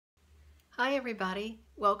Hi everybody,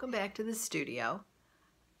 welcome back to the studio.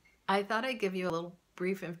 I thought I'd give you a little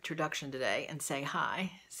brief introduction today and say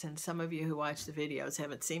hi, since some of you who watch the videos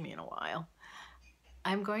haven't seen me in a while.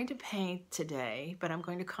 I'm going to paint today, but I'm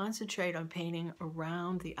going to concentrate on painting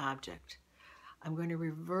around the object. I'm going to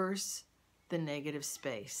reverse the negative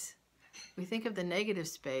space. We think of the negative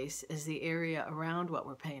space as the area around what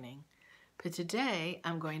we're painting, but today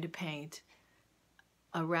I'm going to paint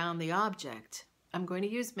around the object. I'm going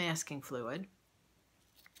to use masking fluid.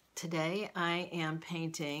 Today I am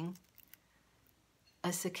painting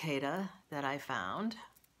a cicada that I found,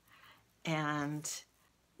 and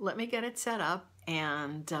let me get it set up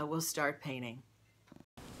and we'll start painting.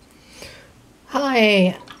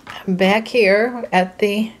 Hi, I'm back here at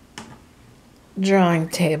the drawing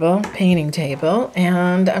table, painting table,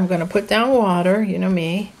 and I'm going to put down water. You know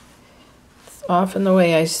me, it's often the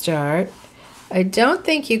way I start. I don't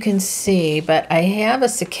think you can see, but I have a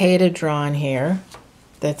cicada drawn here.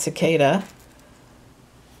 That cicada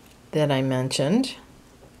that I mentioned.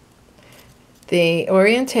 The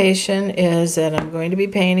orientation is that I'm going to be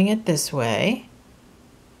painting it this way.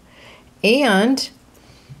 And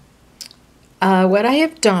what I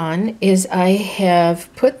have done is I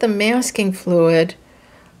have put the masking fluid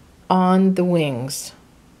on the wings.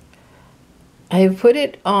 I have put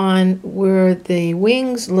it on where the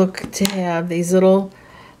wings look to have these little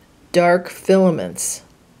dark filaments.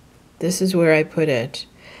 This is where I put it.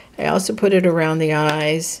 I also put it around the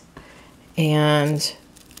eyes and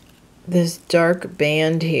this dark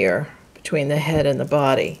band here between the head and the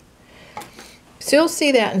body. So you'll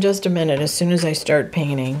see that in just a minute as soon as I start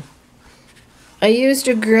painting. I used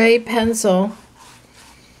a gray pencil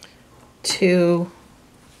to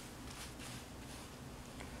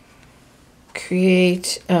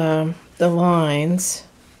create the lines.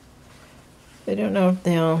 I don't know if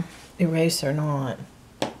they'll erase or not.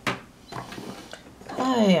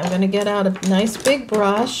 Okay, I'm going to get out a nice big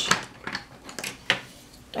brush.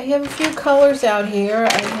 I have a few colors out here.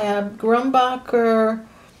 I have Grumbacher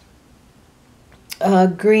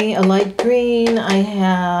green, a light green. I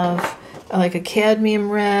have like a cadmium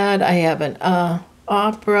red. I have an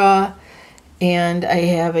opera, and I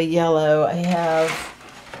have a yellow. I have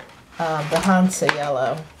the Hansa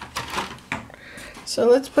yellow. So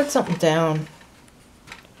let's put something down.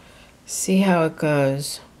 See how it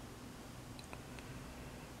goes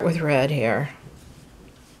with red here.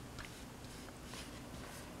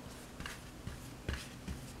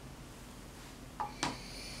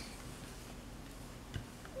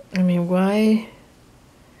 I mean, why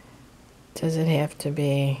does it have to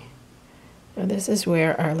be? Now, this is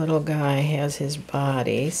where our little guy has his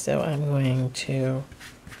body, so I'm going to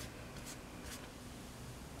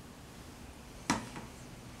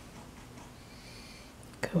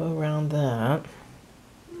go around that.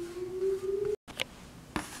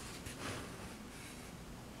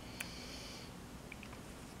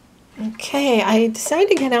 Okay, I decided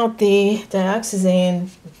to get out the dioxazine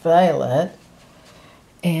violet,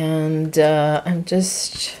 and I'm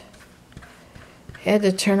just had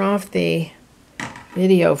to turn off the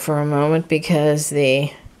video for a moment because the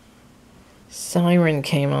siren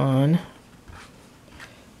came on,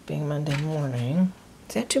 being Monday morning.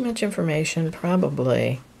 Is that too much information?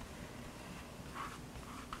 Probably.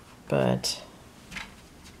 But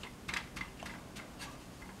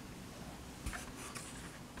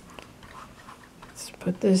let's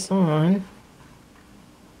put this on.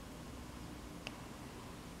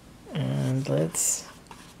 And let's...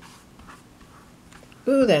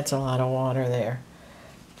 Ooh, that's a lot of water there.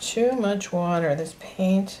 Too much water. This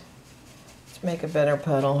paint... Let's make a better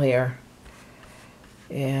puddle here.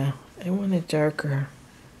 Yeah, I want it darker.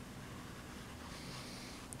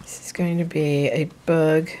 This is going to be a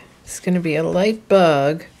bug. It's going to be a light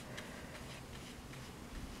bug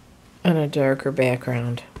on a darker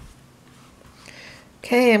background.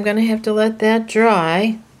 Okay, I'm going to have to let that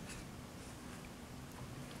dry.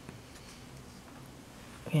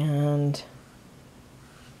 And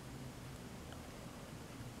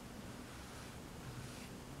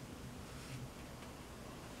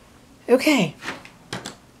okay,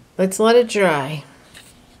 let's let it dry.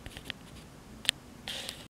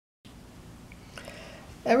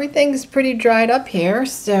 Everything's pretty dried up here,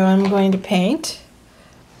 so I'm going to paint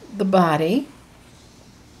the body.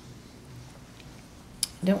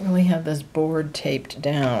 I don't really have this board taped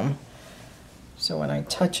down, so when I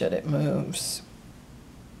touch it, it moves.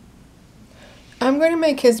 I'm going to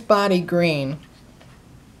make his body green.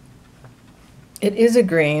 It is a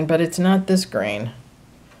green, but it's not this green.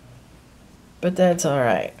 But that's all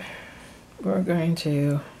right. We're going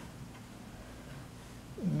to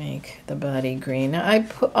make make the body green. Now I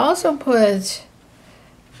also put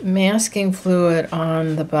masking fluid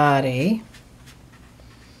on the body.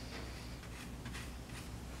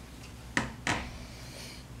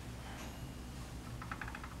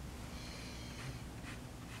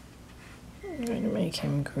 I'm going to make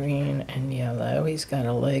him green and yellow. He's got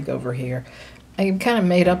a leg over here. I kind of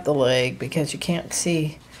made up the leg because you can't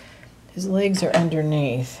see. His legs are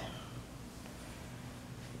underneath.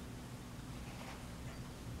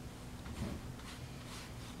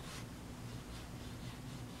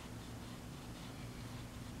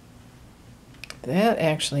 That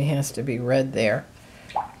actually has to be red there.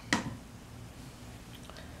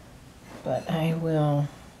 But I will,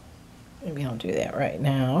 maybe I'll do that right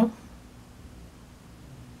now.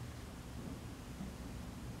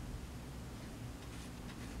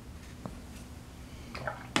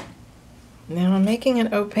 Now I'm making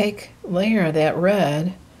an opaque layer of that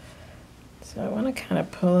red, so I want to kind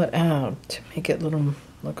of pull it out to make it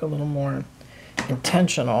look a little more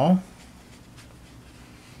intentional.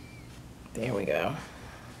 There we go.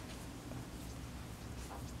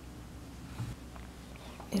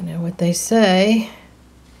 You know what they say,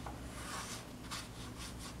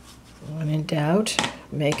 when in doubt,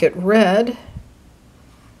 make it red.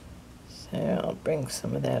 So I'll bring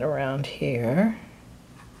some of that around here.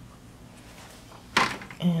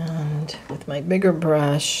 And with my bigger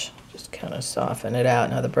brush, just kind of soften it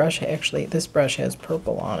out. Now the brush, actually, this brush has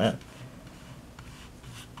purple on it.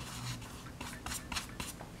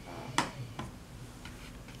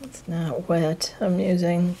 It's not wet. I'm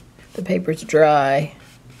using, the paper's dry.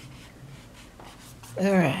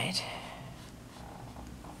 All right.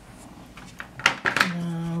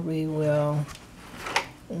 Now we will,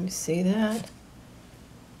 let me see that.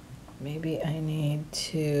 Maybe I need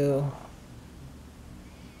to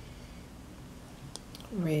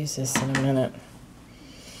raise this in a minute.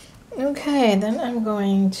 Okay, then I'm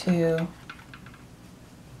going to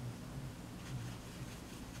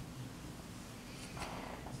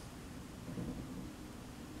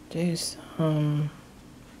do some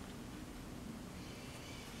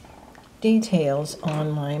details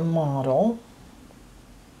on my model.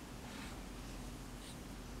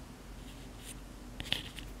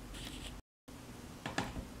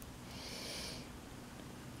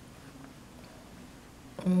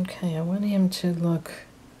 Okay, I want him to look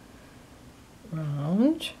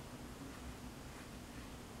round.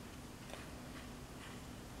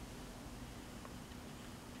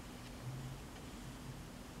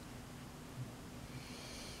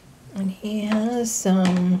 And he has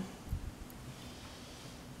some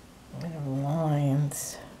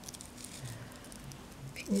lines.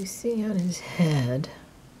 Can you see on his head?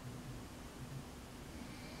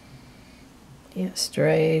 Yeah,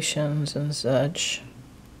 striations and such.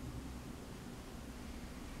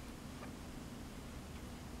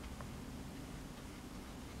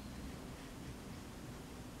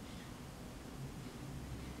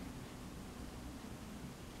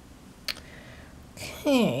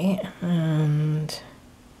 Okay, and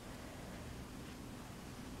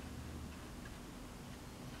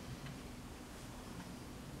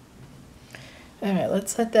all right,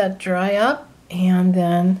 let's let that dry up, and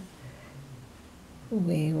then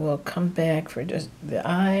we will come back for just the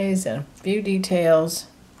eyes and a few details.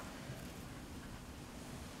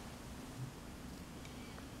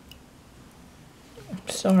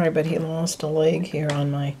 Sorry, but he lost a leg here on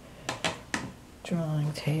my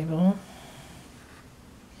drawing table.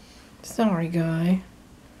 Sorry, guy.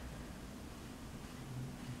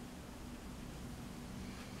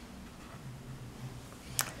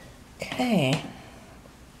 Okay.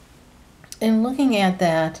 And looking at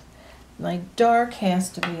that, my dark has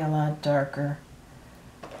to be a lot darker.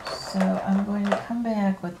 So I'm going to come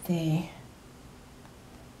back with the, I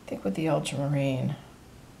think with the ultramarine.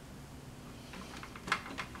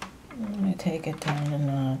 I'm going to take it down a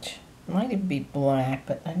notch. It might even be black,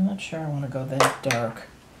 but I'm not sure I want to go that dark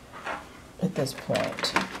at this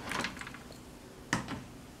point.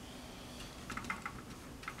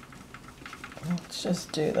 Let's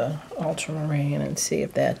just do the ultramarine and see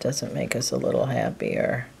if that doesn't make us a little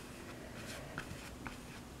happier.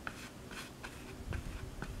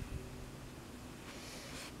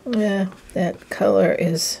 Yeah, that color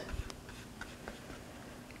is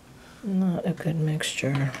not a good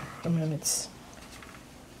mixture. I mean,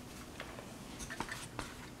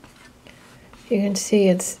 you can see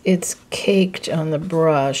it's caked on the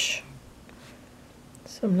brush,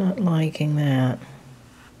 so I'm not liking that.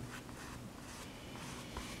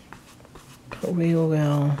 But we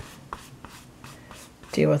will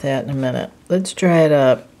deal with that in a minute. Let's dry it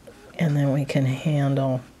up, and then we can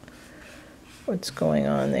handle what's going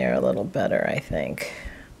on there a little better, I think.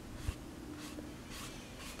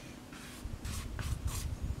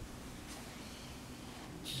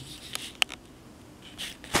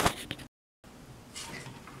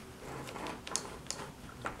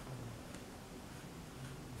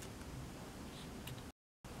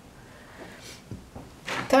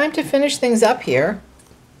 Time to finish things up here.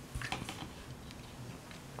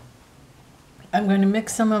 I'm going to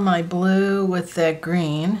mix some of my blue with that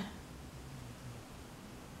green.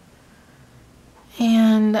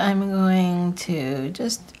 And I'm going to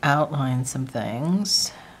just outline some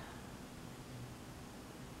things.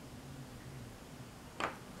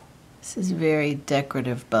 This is a very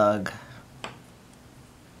decorative bug.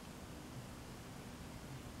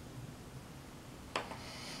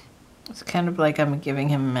 It's kind of like I'm giving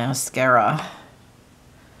him mascara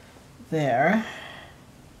there.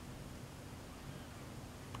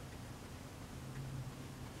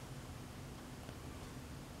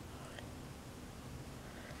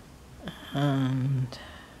 And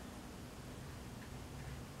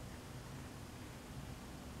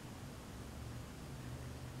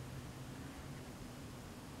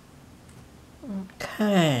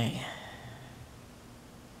okay,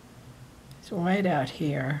 it's white out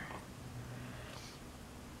here.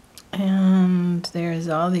 And there's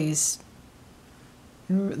all this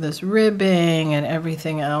ribbing and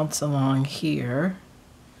everything else along here.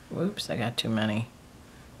 Whoops, I got too many.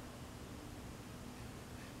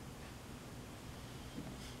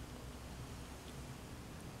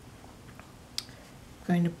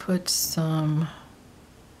 I'm going to put some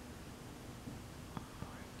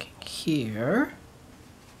here.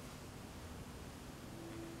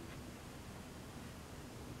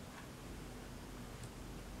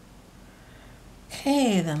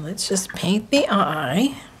 Okay, then let's just paint the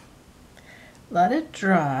eye, let it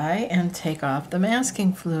dry, and take off the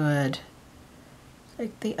masking fluid.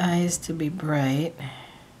 Like the eyes to be bright.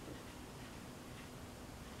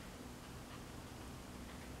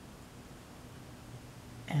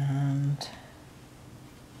 And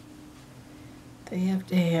they have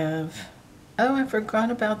to have, oh, I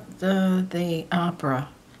forgot about the opera,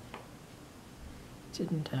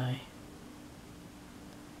 didn't I?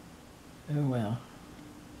 Oh well.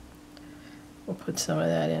 We'll put some of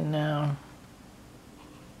that in now.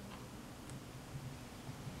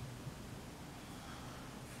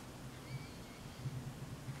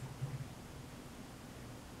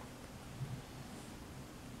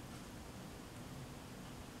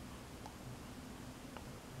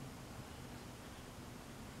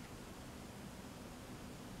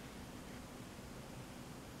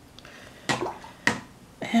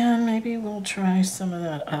 And maybe we'll try some of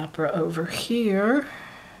that opera over here.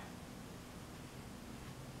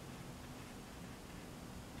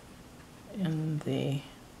 In the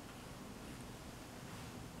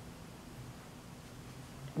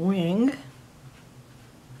wing.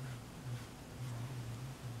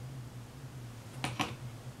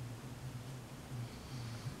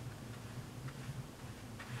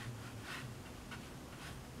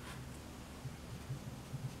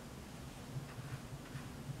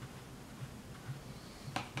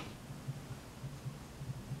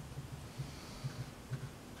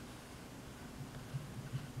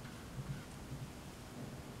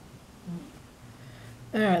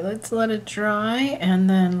 All right, let's let it dry and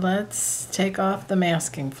then let's take off the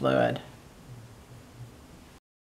masking fluid.